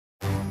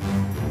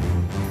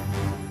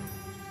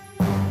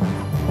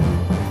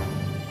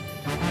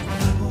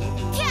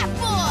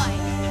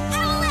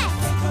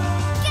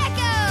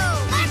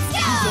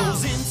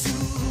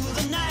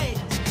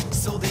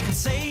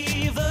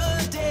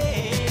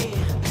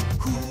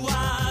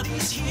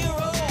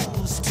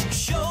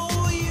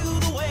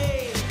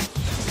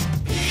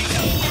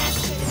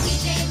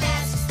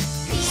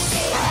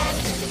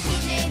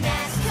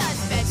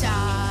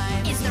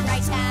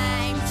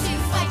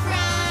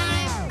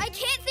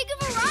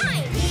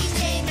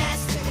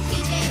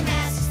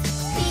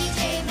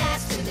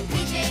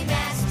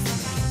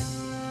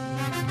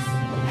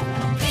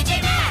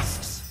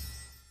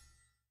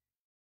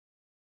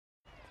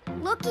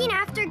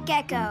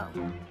Gekko.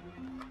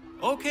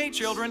 Okay,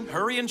 children,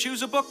 hurry and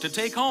choose a book to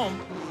take home.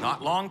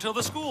 Not long till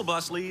the school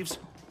bus leaves.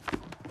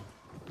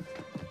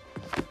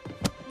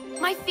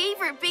 My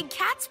favorite Big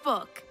Cats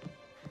book.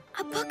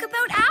 A book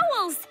about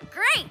owls.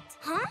 Great.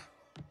 Huh?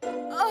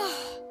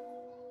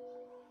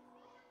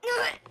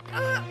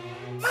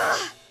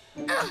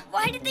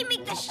 Why did they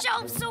make the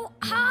shelf so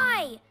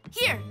high?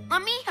 Here,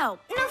 let me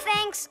help. No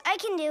thanks, I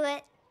can do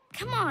it.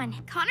 Come on,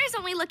 Connor's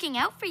only looking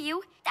out for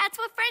you. That's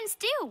what friends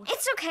do.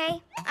 It's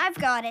okay, I've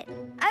got it.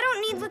 I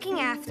don't need looking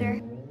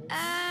after.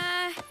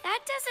 That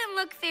doesn't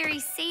look very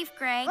safe,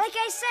 Greg. Like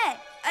I said,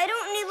 I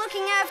don't need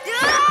looking after.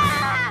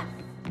 Ah!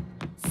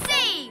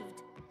 Saved!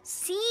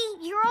 See,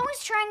 you're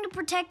always trying to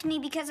protect me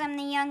because I'm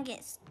the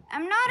youngest.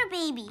 I'm not a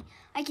baby.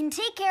 I can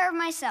take care of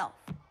myself.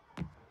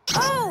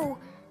 Oh!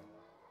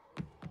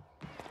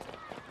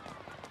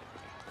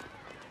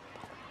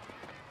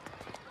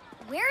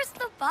 Where's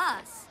the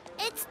bus?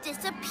 It's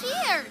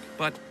disappeared.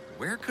 But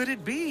where could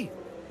it be?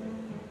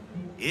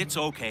 It's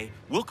okay.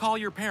 We'll call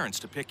your parents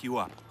to pick you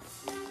up.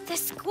 The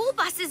school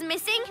bus is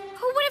missing.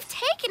 Who would have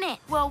taken it?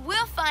 Well,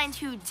 we'll find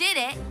who did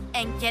it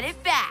and get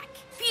it back.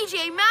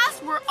 PJ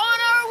Masks, we're on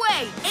our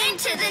way.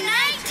 Into the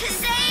night to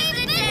save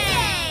the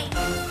day!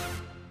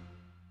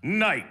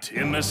 Night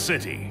in the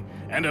city,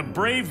 and a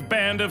brave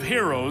band of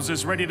heroes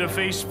is ready to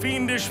face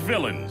fiendish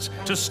villains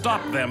to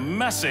stop them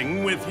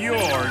messing with your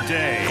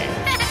day.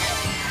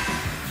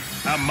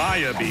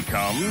 Amaya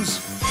becomes...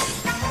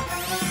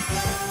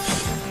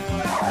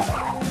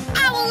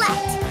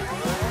 Owlette!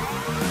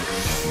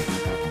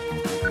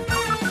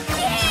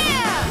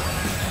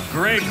 Yeah!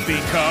 Greg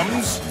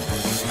becomes...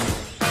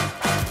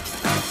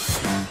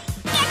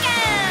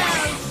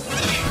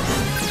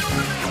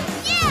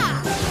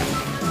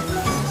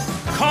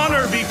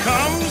 Connor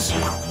becomes...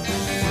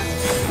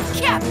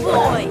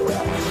 Catboy!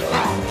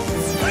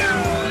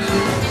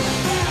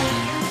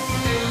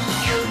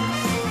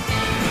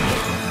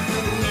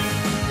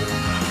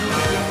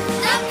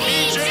 The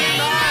PJ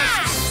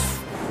Masks!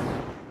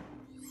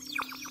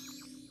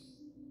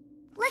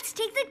 Let's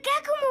take the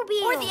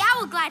Gekko-mobile. Or the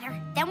Owl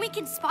Glider. Then we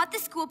can spot the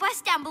school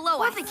bus down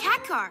below us. Or the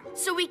cat car,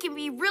 so we can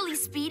be really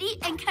speedy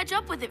and catch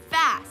up with it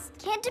fast.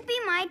 Can't it be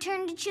my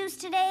turn to choose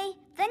today?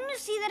 Then you'll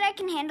see that I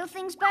can handle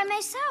things by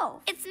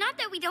myself. It's not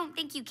that we don't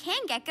think you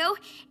can, Gekko.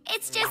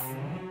 It's just...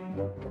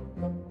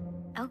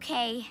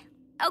 Okay,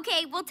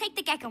 we'll take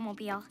the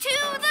Gekko-mobile.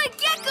 To the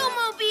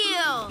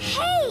Gekko-mobile!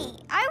 Hey,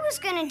 I was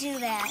gonna do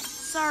that.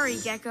 Sorry,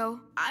 Gekko.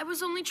 I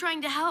was only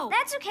trying to help.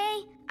 That's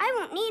okay. I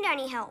won't need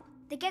any help.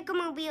 The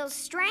Gekko-mobile's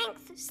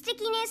strength,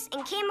 stickiness,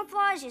 and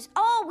camouflage is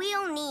all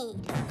we'll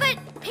need. But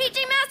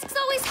PJ Masks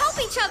always help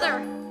each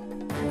other.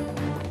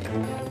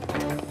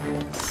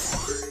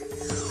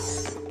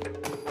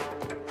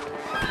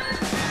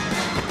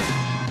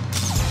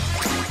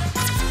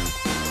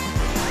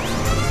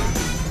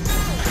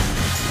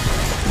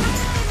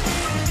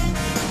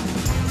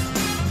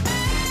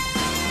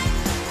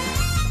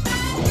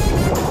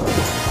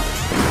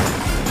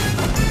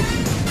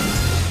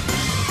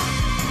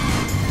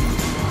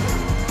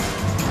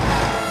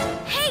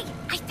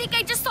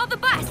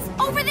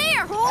 Over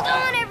there! Hold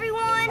on,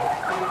 everyone!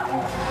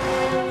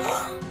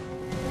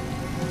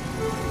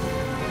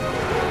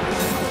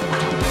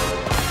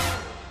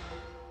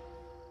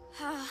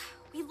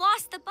 We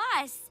lost the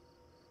bus.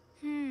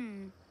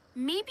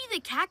 Maybe the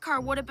cat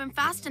car would have been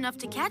fast enough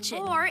to catch it.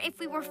 Or if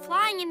we were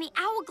flying in the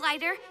Owl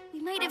Glider,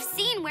 we might have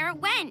seen where it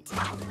went.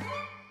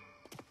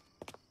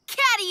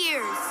 Cat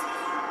ears!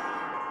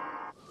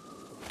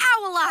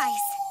 Owl eyes!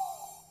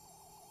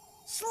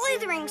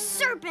 Slithering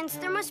serpents,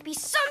 there must be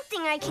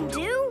something I can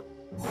do.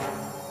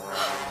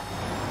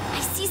 I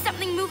see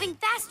something moving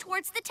fast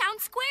towards the town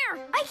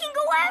square. I can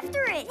go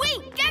after it.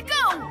 Wait,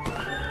 Gekko!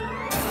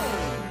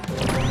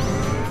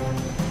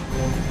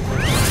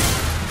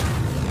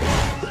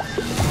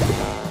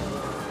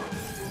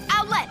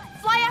 Owlette,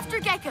 fly after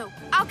Gekko.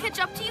 I'll catch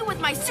up to you with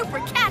my super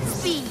cat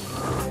speed.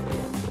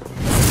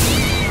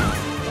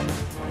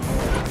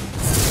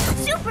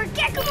 Super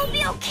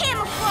Gekko-mobile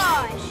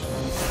camouflage!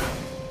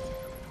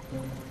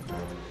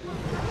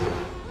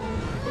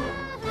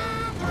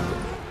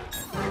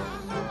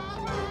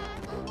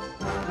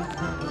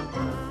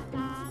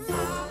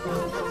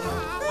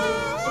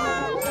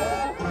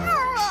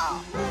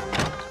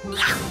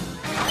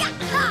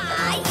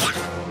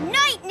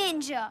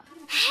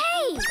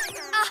 Hey!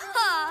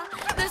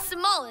 The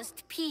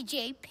smallest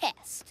PJ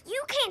pest.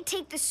 You can't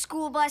take the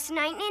school bus,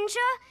 Night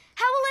Ninja.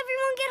 How will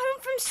everyone get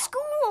home from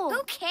school?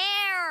 Who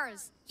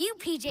cares? You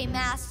PJ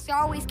Masks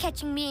are always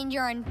catching me in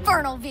your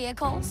infernal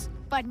vehicles.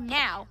 But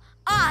now,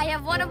 I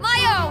have one of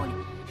my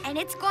own. And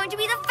it's going to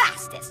be the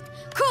fastest,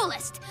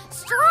 coolest,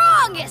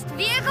 strongest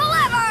vehicle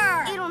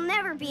ever! It'll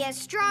never be as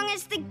strong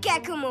as the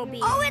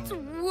Gekko-mobile. Oh, it's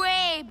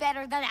way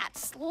better than that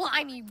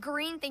slimy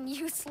green thing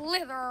you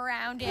slither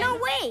around in. No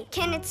way!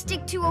 Can it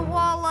stick to a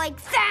wall like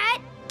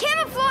that?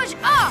 Camouflage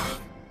off!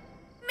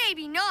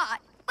 Maybe not.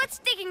 But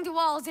sticking to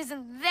walls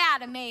isn't that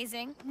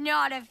amazing.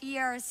 Not if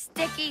you're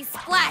sticky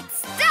splat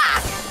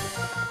stuck!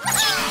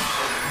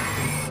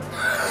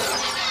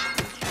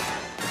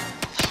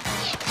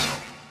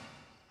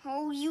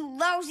 you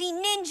lousy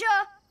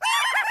ninja!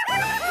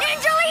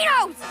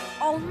 Ninjalinos!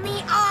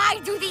 Only I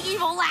do the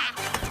evil laugh.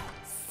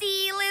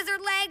 See,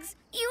 lizard legs?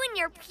 You and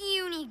your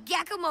puny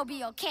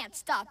Gekko-mobile can't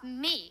stop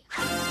me.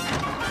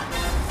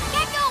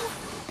 Gekko!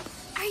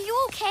 Are you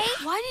okay?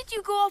 Why did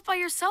you go off by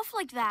yourself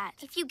like that?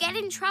 If you get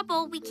in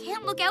trouble, we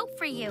can't look out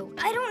for you.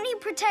 I don't need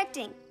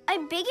protecting.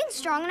 I'm big and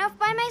strong enough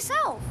by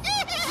myself.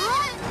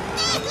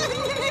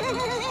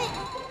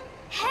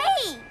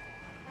 Hey!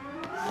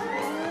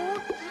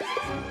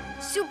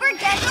 Super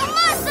Gekko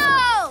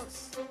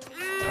muscles!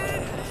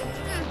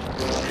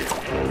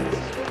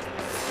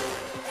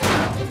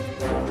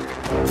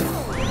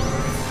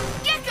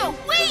 Gekko,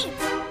 wait!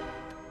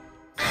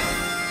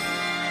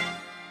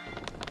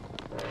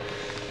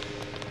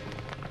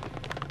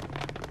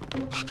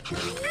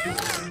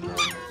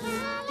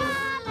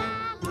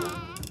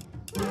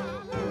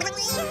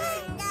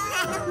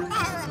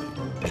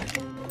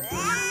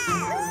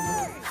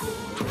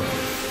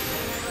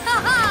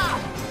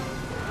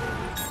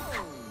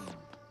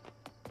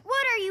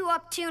 What are you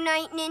up to,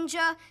 Night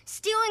Ninja?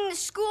 Stealing the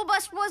school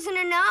bus wasn't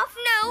enough?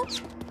 No.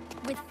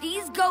 With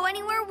these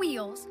go-anywhere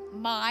wheels,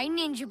 my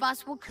ninja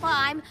bus will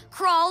climb,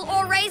 crawl,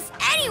 or race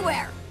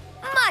anywhere.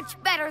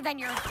 Much better than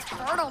your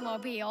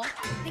turtle-mobile.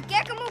 The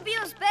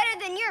Gekko-mobile's better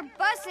than your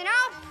bus, and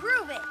I'll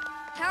prove it.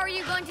 How are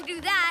you going to do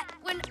that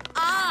when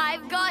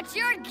I've got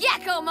your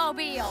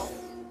Gekko-mobile?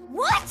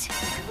 What?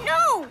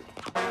 No!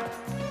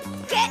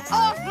 Get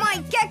off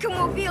my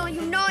Gekko-mobile,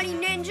 you naughty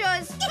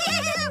ninjas!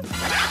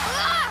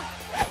 Ah!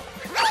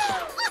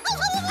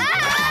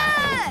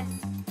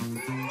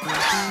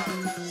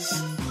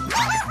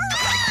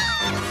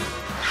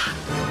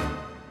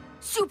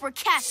 Super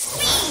cat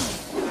speed!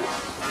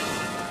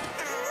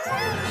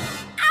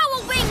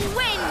 Owl wing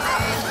win!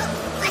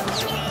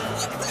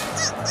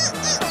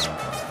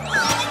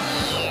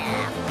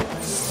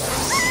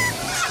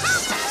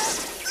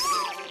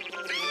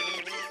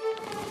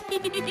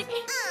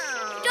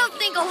 Don't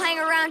think I'll hang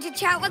around to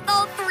chat with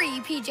all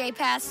three PJ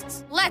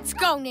pests. Let's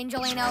go,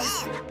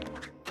 Ninjalinos.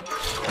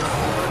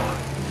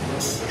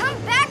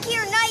 Come back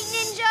here, Night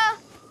Ninja!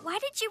 Why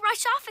did you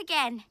rush off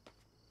again?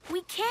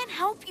 We can't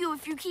help you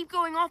if you keep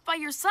going off by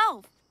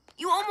yourself.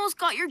 You almost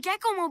got your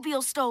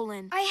Gekko-mobile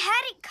stolen. I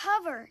had it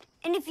covered.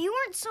 And if you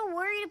weren't so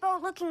worried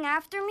about looking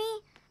after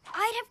me,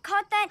 I'd have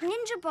caught that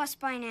ninja bus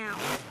by now.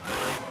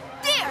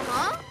 There,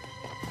 huh?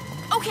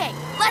 Okay,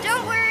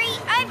 Don't worry,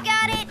 I've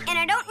got it, and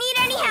I don't need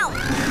any help.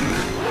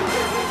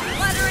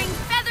 Fluttering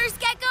feathers,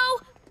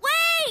 Gekko!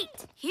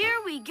 Wait! here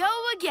we go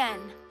again.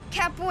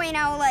 Catboy and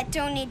Owlette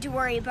don't need to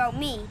worry about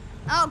me.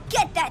 I'll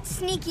get that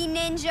sneaky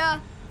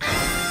ninja.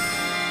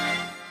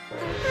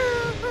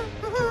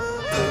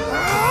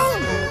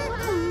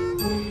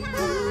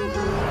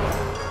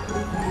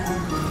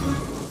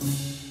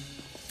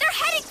 They're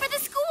heading for the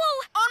school!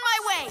 On my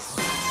way.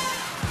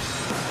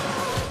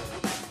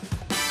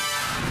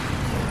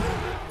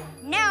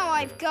 Now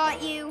I've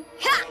got you.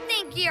 Ha!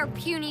 Think your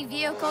puny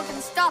vehicle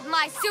can stop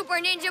my super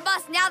ninja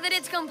bus now that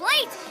it's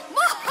complete?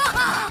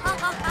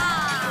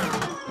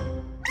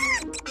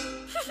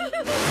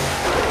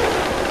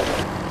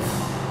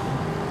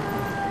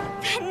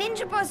 That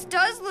ninja bus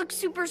does look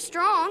super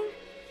strong.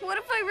 What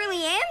if I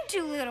really am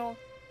too little?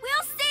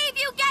 We'll save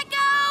you,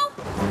 Gekko!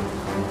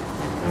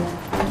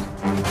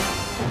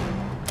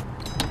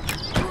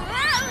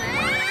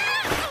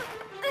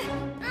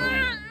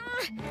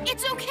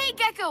 It's okay,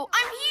 Gekko.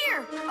 I'm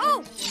here.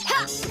 Oh!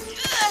 Ha!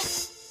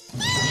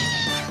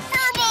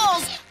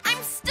 Furballs!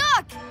 I'm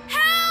stuck.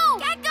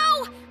 Help!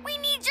 Gekko! We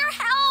need your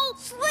help!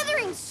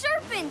 Slithering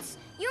serpents!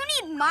 You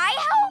need my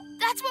help?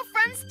 That's what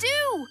friends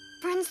do.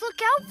 Friends look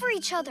out for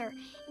each other,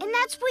 and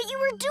that's what you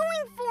were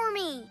doing for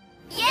me.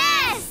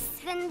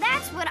 Yes! Then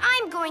that's what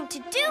I'm going to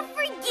do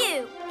for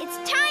you. It's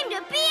time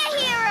to be a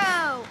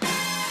hero.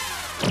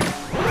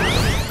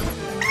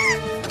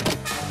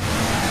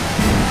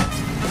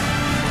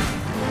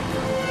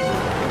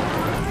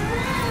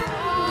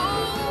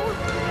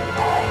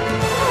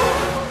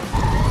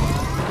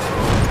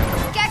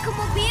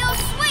 Gekko-mobile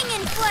swing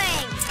and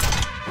fling.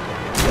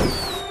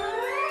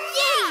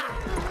 Yeah!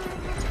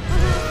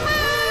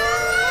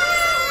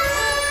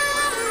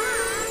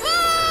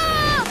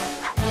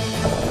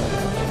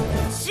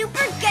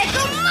 Super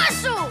Gekko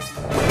muscles!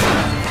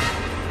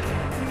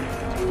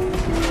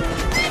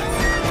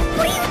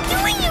 What are you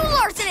doing, you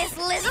larcenous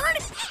lizard?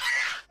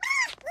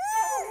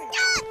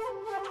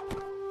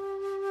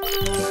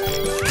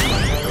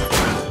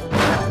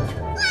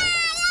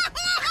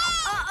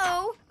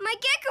 Uh-oh, my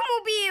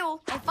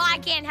Gekko-mobile! If I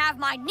can't have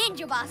my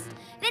ninja bus,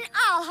 then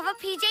I'll have a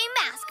PJ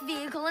Mask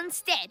vehicle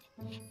instead.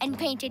 And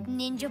painted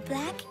ninja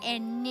black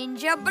and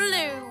ninja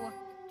blue.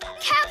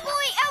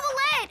 Catboy,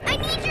 Owlette, I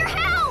need your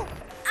help!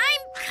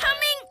 I'm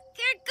coming,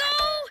 Gekko!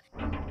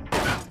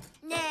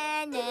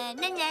 Na na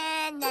na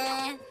na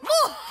na.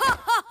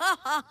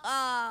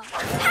 Ha!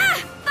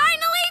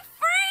 Finally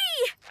free!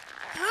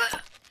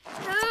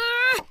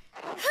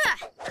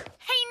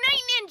 Hey,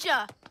 Night Ninja.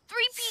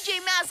 3 PJ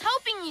Masks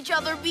helping each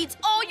other beats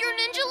all your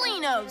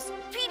Ninjalinos.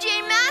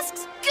 PJ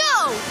Masks,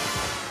 go!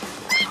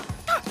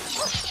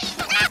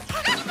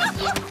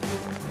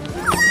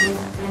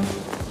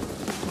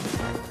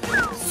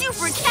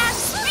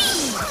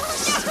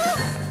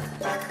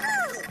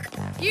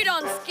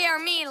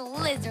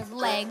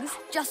 legs.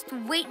 Just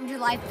wait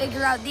until I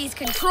figure out these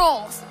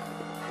controls.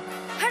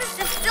 How does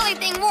this silly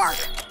thing work?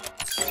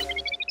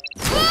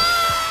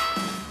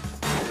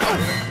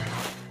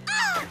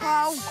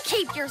 Oh,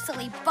 keep your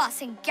silly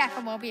bus and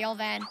Gekko-mobile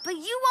then. But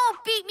you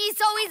won't beat me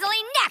so easily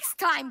next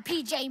time,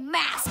 PJ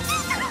Masks.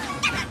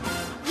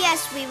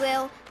 Yes, we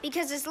will.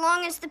 Because as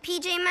long as the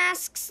PJ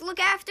Masks look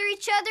after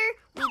each other,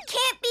 we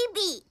can't be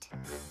beat.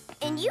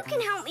 And you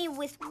can help me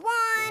with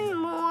one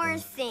more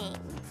thing.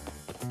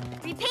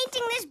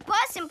 Repainting this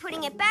bus and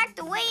putting it back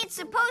the way it's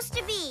supposed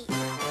to be.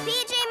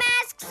 PJ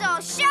Masks all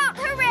shout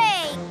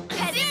hooray!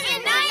 'Cause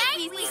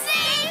tonight we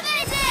save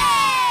the day!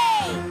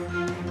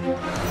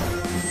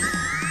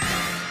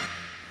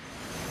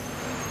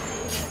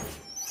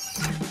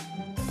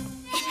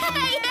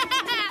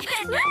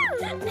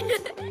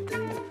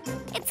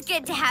 It's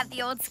good to have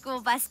the old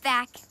school bus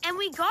back. And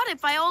we got it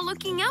by all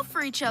looking out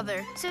for each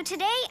other. So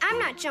today, I'm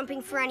not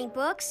jumping for any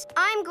books.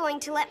 I'm going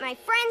to let my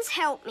friends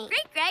help me.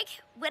 Great, Greg.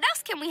 What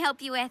else can we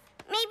help you with?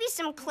 Maybe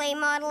some clay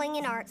modeling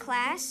in art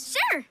class.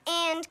 Sure.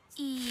 And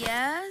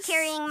Yes?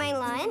 carrying my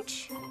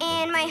lunch.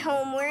 And my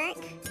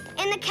homework.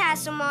 And the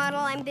castle model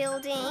I'm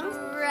building.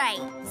 Right.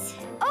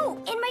 Oh,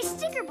 and my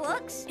sticker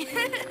books.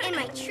 And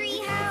my tree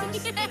house.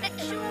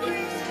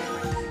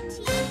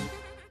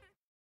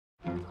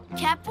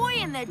 Catboy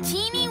and the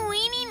teeny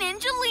weeny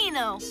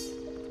Ninjalino.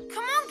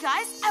 Come on,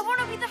 guys. I want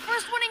to be the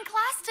first one in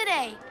class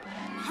today.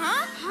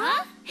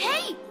 Huh?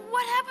 Hey,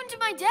 what happened to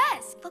my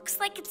desk? Looks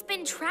like it's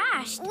been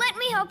trashed. Let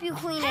me help you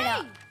clean it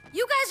up.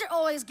 You guys are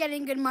always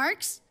getting good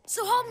marks,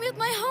 so help me with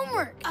my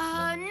homework.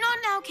 Not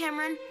now,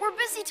 Cameron. We're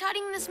busy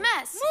tidying this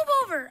mess. Move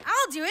over.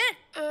 I'll do it.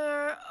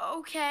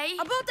 Okay.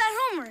 About that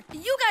homework,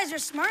 you guys are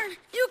smart.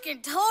 You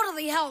can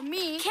totally help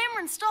me.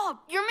 Cameron,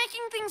 stop. You're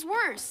making things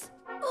worse.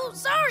 Oh,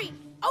 sorry.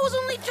 I was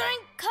only trying...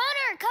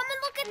 Connor, come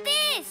and look at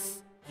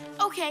this.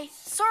 Okay,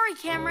 sorry,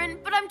 Cameron,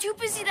 but I'm too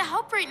busy to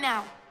help right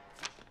now.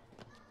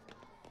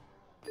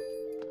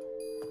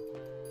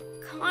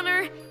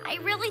 Connor, I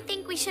really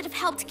think we should have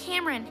helped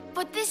Cameron.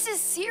 But this is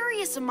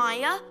serious,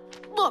 Amaya.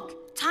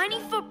 Look,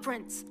 tiny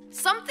footprints.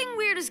 Something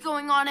weird is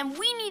going on, and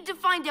we need to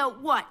find out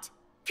what.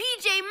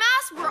 PJ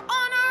Masks, we're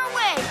on our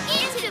way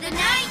into the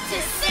night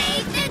to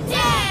save the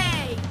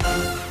day!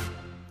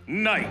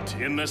 Night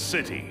in the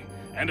city,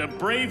 and a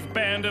brave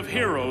band of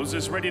heroes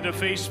is ready to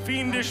face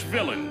fiendish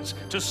villains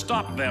to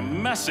stop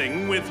them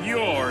messing with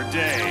your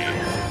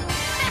day.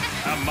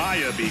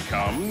 Amaya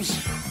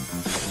becomes...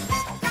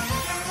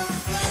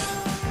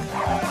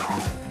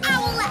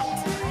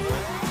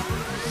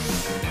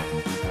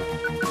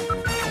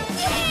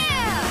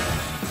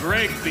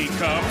 Greg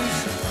becomes...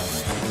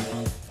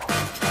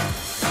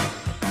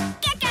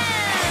 Gekko!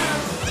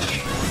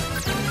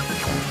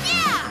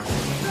 Yeah!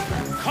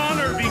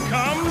 Connor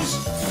becomes...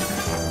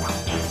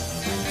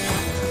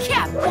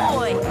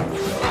 Catboy!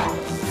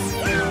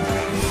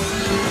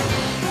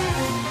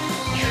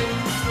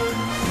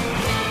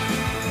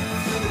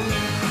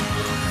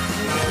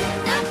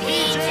 The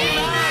PJ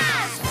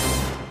Masks!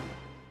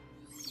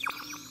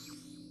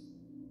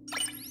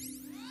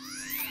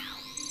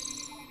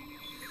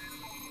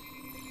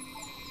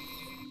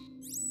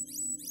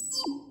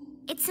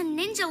 It's a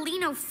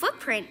Ninjalino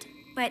footprint,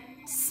 but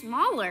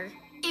smaller.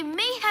 It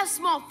may have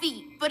small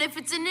feet, but if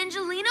it's a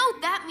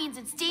Ninjalino, that means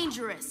it's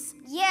dangerous.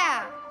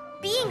 Yeah,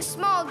 being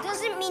small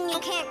doesn't mean you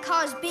can't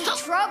cause big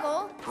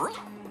trouble.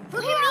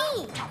 Look at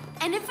me.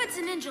 And if it's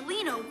a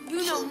Ninjalino,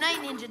 you know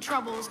Night Ninja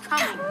trouble is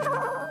coming.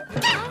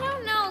 I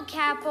don't know,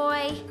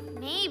 Catboy.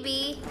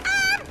 Maybe.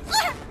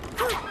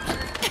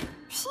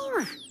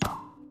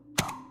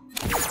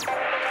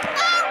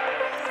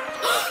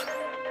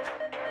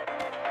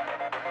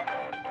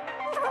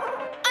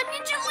 A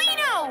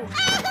Ninjalino!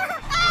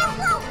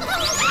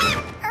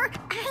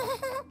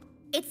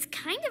 It's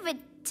kind of a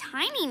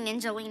tiny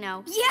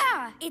Ninjalino.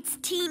 Yeah. It's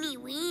teeny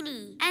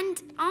weeny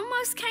and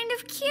almost kind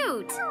of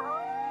cute.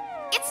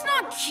 It's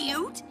not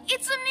cute.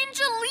 It's a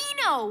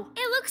Ninjalino.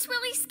 It looks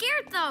really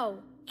scared,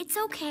 though. It's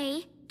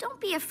okay. Don't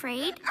be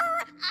afraid.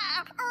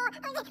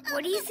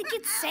 What do you think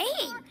it's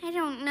saying? I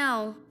don't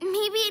know.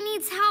 Maybe it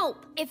needs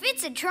help. If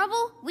it's in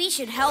trouble, we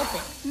should help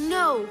it.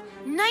 No,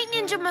 Night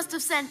Ninja must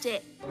have sent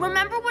it.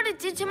 Remember what it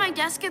did to my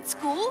desk at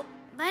school?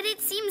 But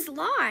it seems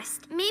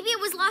lost. Maybe it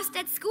was lost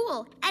at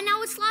school, and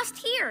now it's lost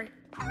here.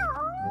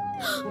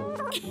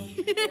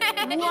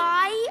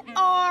 Why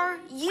are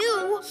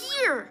you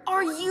here?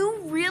 Are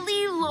you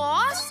really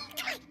lost?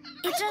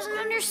 It doesn't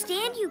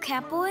understand you,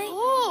 Catboy.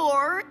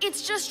 Or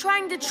it's just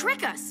trying to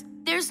trick us.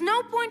 There's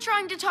no point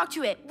trying to talk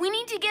to it. We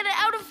need to get it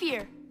out of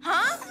here.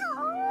 Huh?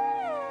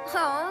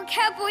 Oh,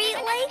 Catboy,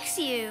 it likes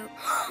you.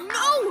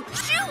 No!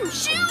 Shoo!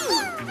 Shoo!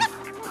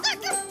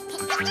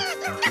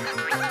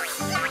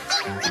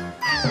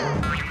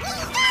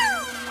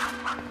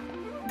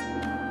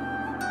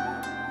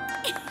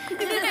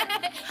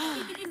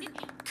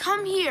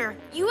 Come here.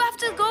 You have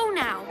to go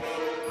now.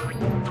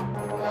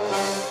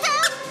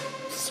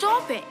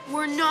 Stop it.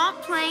 We're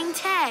not playing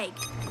tag.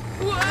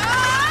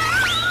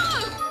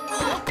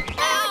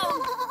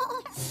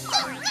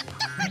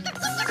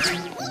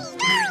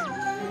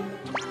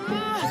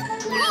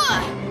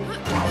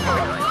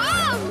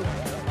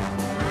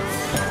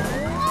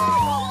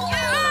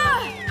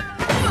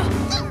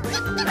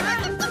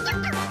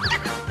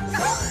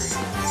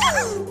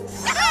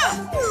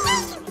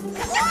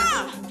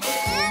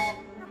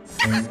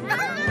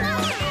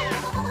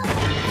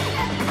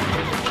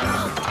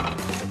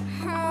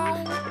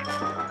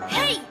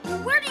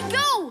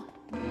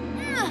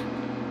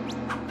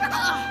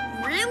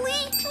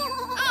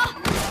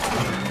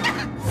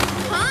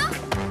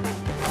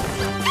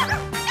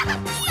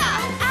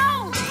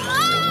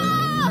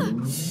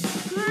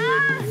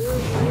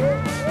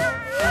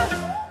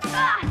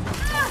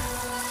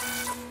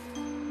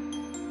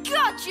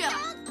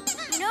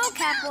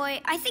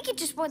 I think it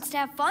just wants to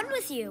have fun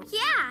with you.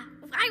 Yeah,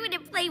 why would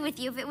it play with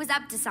you if it was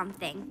up to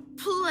something?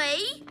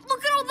 Play?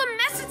 Look at all the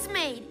mess it's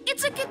made.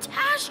 It's a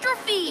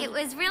catastrophe. It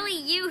was really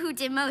you who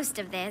did most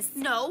of this.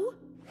 No.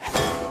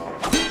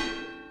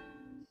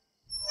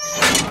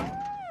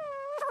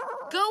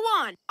 Go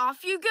on.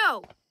 Off you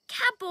go.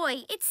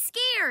 Catboy, it's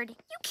scared.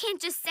 You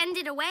can't just send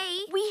it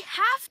away. We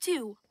have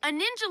to. A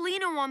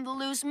Ninjalino on the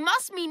loose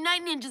must mean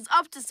Night Ninja's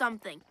up to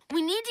something.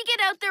 We need to get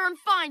out there and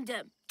find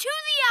him. To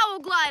the Owl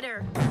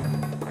Glider!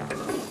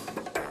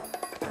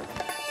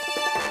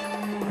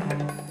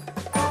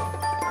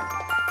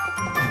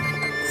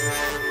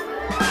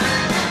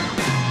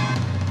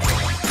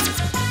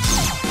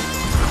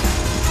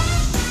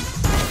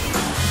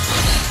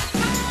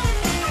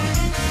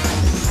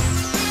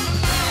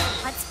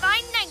 Let's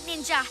find Night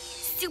Ninja.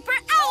 Super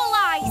Owl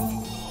Eyes!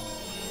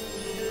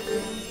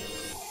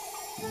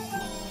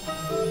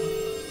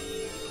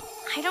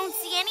 I don't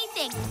see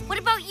anything. What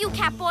about you,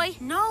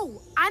 Catboy?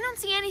 No, I don't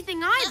see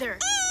anything either.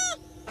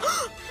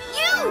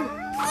 You!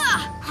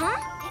 Huh?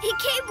 It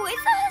came with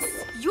us?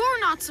 You're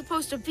not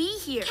supposed to be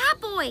here.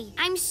 Catboy,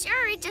 I'm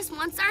sure it just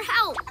wants our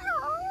help.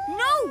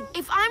 No!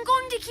 If I'm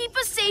going to keep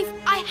us safe,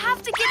 I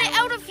have to get it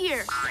out of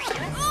here.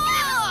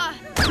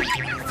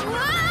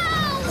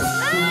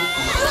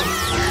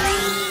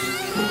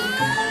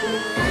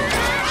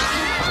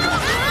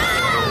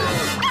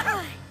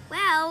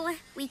 Well,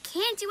 we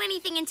can't do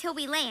anything until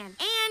we land,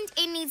 and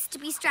it needs to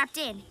be strapped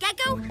in.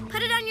 Gekko,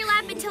 put it on your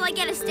lap until I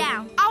get us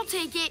down. I'll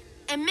take it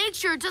and make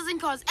sure it doesn't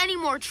cause any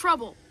more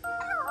trouble.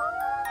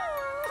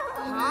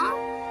 Huh?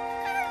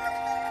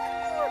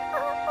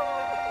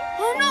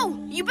 Oh no!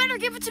 You better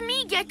give it to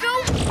me,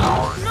 Gekko!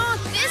 Not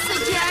this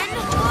again!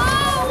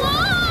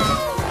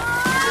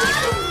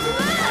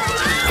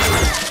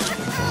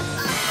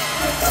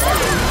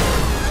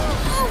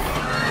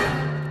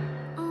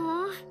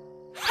 Whoa!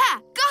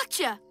 Ha!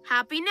 Gotcha!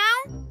 Happy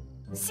now?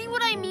 See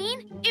what I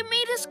mean? It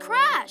made us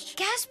crash.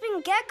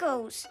 Gasping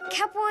geckos.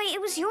 Catboy,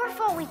 it was your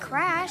fault we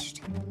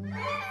crashed.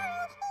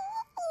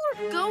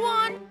 Go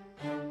on.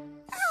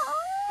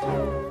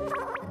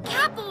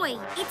 Catboy,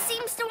 it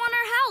seems to want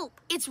our help.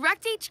 It's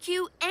wrecked HQ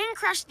and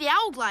crashed the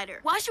Owl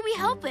Glider. Why should we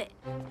help it?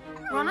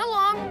 Run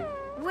along.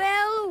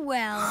 Well,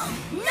 well.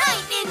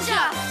 Night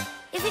Ninja!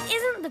 If it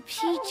isn't the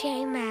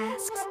PJ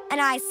Masks,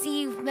 and I see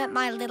you've met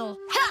my little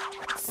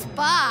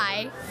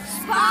spy.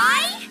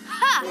 Spy?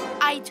 Ha!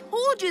 I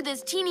told you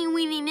this teeny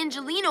weeny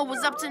Ninjalino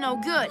was up to no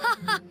good.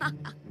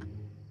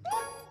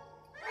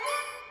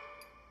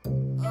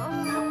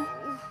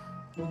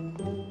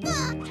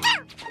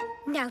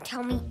 Now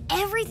tell me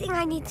everything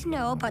I need to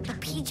know about the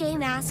PJ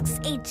Masks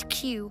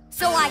HQ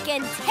so I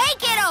can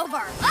take it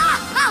over.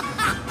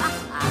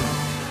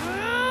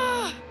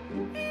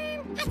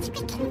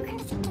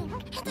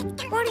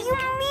 What do you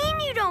mean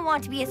you don't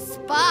want to be a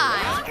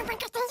spy?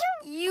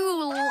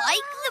 You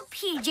like the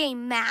PJ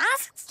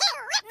Masks?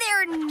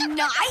 They're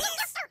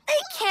nice?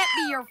 They can't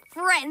be your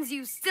friends,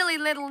 you silly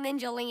little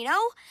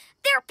Ninjalino.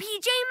 They're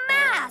PJ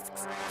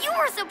Masks. You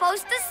were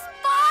supposed to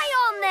spy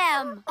on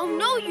them. Oh,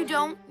 no, you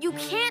don't. You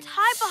can't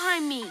hide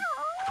behind me.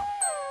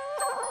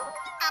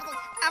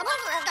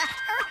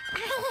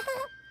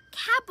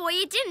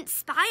 Catboy, it didn't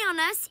spy on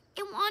us.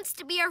 It wants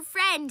to be our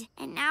friend,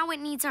 and now it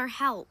needs our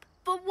help.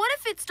 But what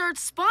if it starts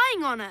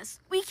spying on us?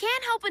 We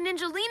can't help a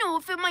Ninjalino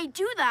if it might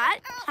do that.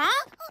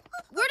 Huh?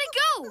 Where'd it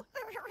go?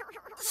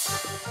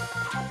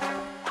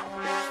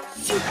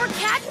 Super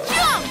Cat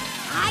Jump!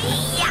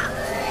 Hi-ya!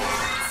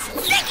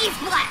 Sticky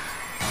Splat!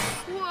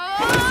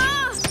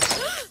 Whoa!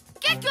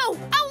 Gekko!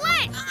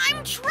 Owlette!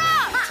 I'm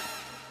trapped! Ha!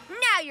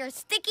 Now you're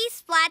Sticky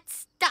Splat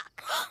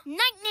stuck.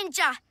 Night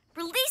Ninja,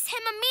 release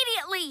him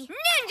immediately.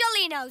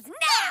 Ninjalinos,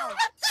 now!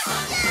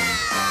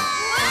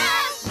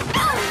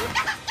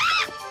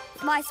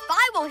 My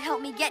spy won't help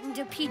me get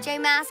into PJ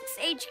Masks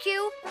HQ.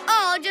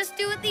 I'll just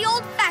do it the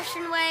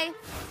old-fashioned way.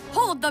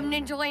 Hold them,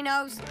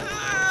 Ninjalinos.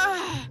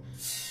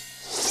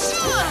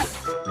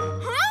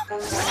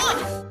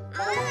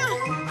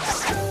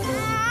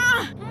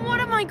 What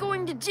am I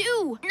going to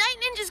do? Night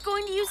Ninja's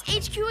going to use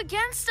HQ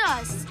against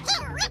us.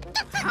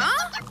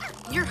 Huh?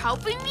 You're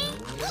helping me?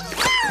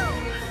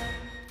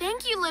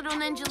 Thank you, little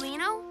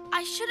Ninjalino.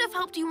 I should have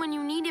helped you when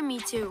you needed me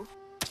to.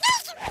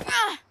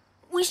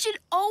 We should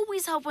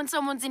always help when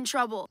someone's in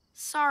trouble.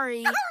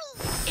 Sorry.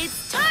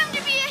 It's time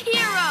to be a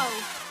hero!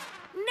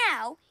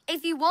 Now,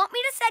 if you want me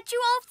to set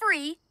you all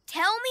free,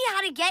 tell me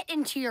how to get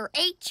into your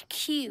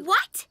HQ.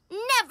 What?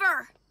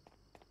 Never!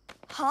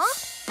 Huh?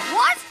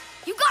 What?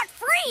 You got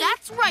free!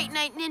 That's right,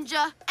 Night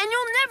Ninja. And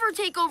you'll never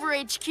take over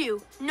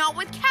HQ. Not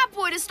with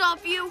Catboy to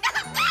stop you.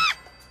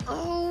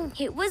 Oh,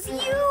 it was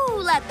you who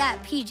let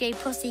that PJ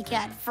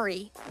Pussycat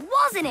free,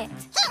 wasn't it?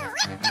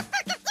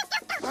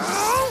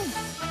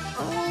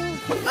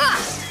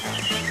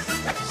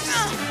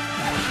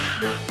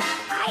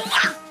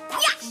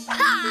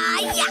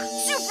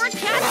 Super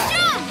Cat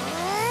Jump!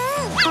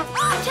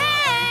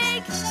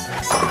 Take!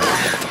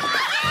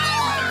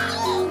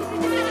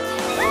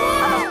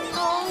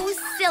 Oh,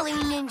 silly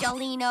Ninja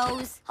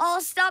Ninjalinos.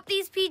 I'll stop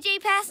these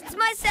PJ Masks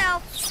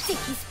myself.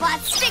 Sticky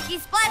splat, sticky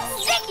splat,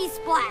 sticky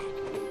splat.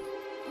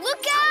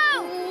 Look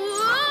out!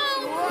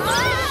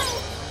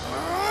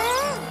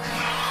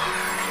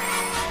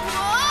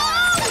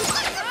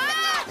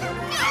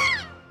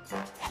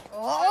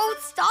 Oh,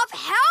 stop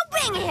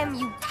helping him,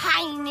 you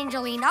tiny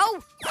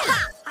Ninjalino!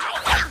 Ha!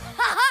 Ha!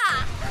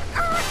 Ha!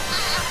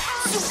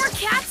 Super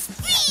cat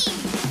speed!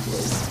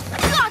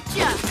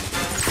 Gotcha!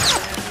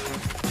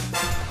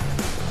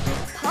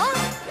 Huh?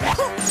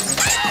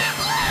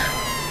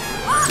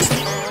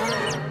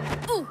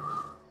 Ooh.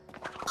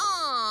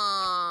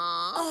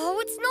 Oh,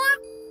 it's not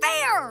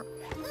fair!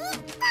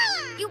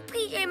 You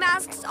PJ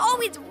Masks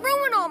always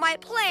ruin all my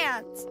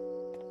plans.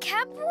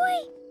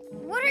 Catboy,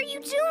 what are you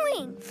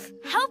doing?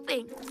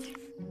 Helping.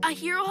 A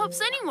hero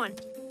helps anyone,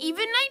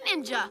 even Night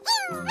Ninja.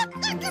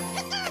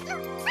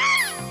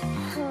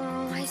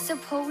 Oh, I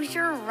suppose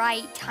you're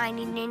right,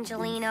 tiny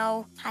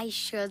Ninjalino. I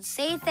should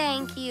say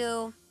thank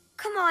you.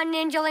 Come on,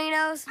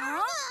 Ninjalinos.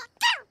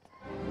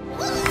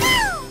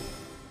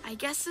 I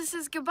guess this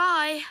is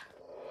goodbye.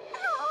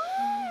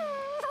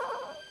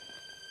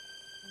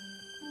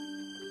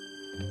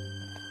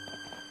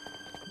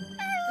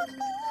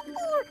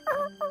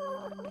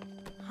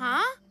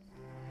 Huh?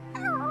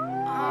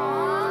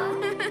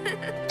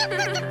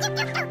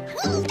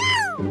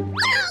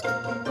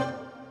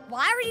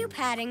 Why are you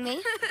patting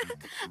me?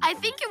 I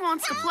think it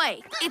wants to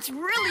play. It's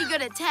really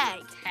good at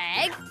tag.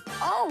 Tag?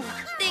 Oh,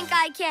 think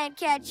I can't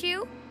catch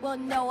you? Well,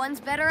 no one's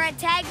better at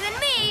tag than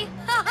me.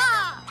 Ha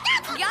ha!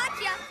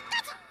 Gotcha!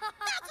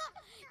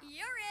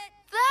 You're it.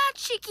 That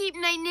should keep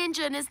Night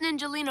Ninja and his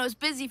Ninjalinos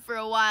busy for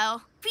a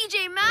while.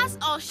 PJ Masks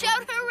all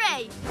shout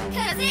hooray!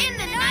 'Cause in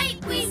the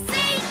night we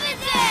save the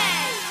day!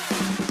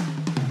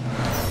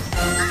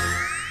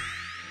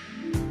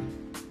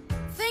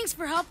 Thanks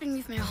for helping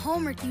with my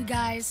homework, you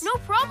guys. No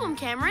problem,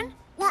 Cameron.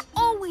 We're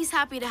always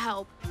happy to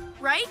help,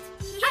 right?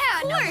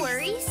 Yeah, no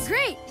worries.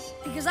 Great,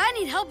 because I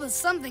need help with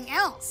something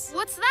else.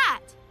 What's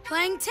that?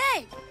 Playing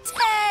tag.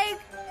 Tag!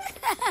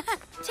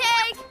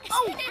 Tag!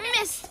 Oh,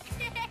 missed!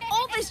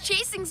 All this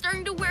chasing's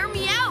starting to wear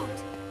me out.